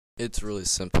It's really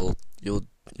simple. Your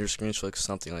screen should look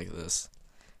something like this,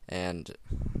 and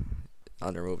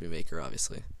under Movie Maker,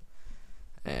 obviously,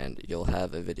 and you'll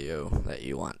have a video that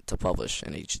you want to publish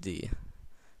in HD.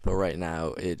 But right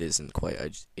now, it isn't quite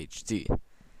HD,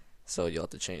 so you'll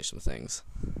have to change some things.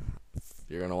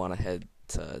 You're gonna want to head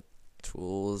to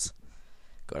Tools,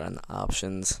 go down to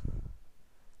Options,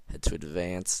 head to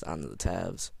Advanced on the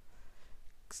tabs.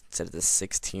 Set it to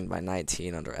 16 by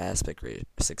 19 under aspect ratio,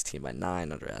 16 by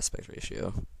 9 under aspect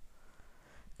ratio.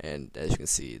 And as you can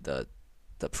see, the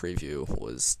preview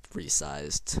was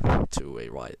resized to a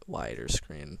wider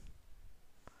screen.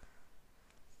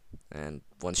 And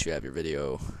once you have your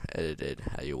video edited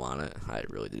how you want it, I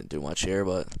really didn't do much here,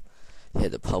 but you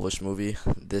hit the publish movie,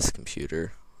 this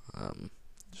computer,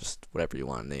 just whatever you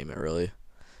want to name it, really.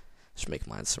 Just make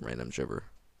mine some random gibber.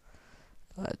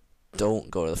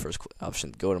 Don't go to the first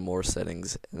option. Go to more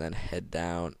settings and then head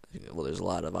down. Well, there's a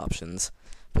lot of options,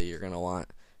 but you're going to want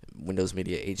Windows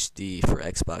Media HD for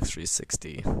Xbox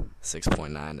 360,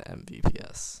 6.9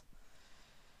 Mbps.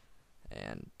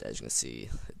 And as you can see,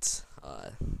 it's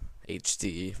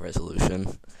HD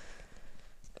resolution.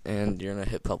 And you're going to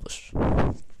hit publish.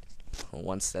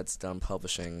 Once that's done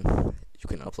publishing, you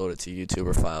can upload it to YouTube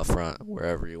or FileFront,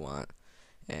 wherever you want,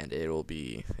 and it will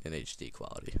be in HD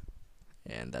quality.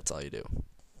 And that's all you do.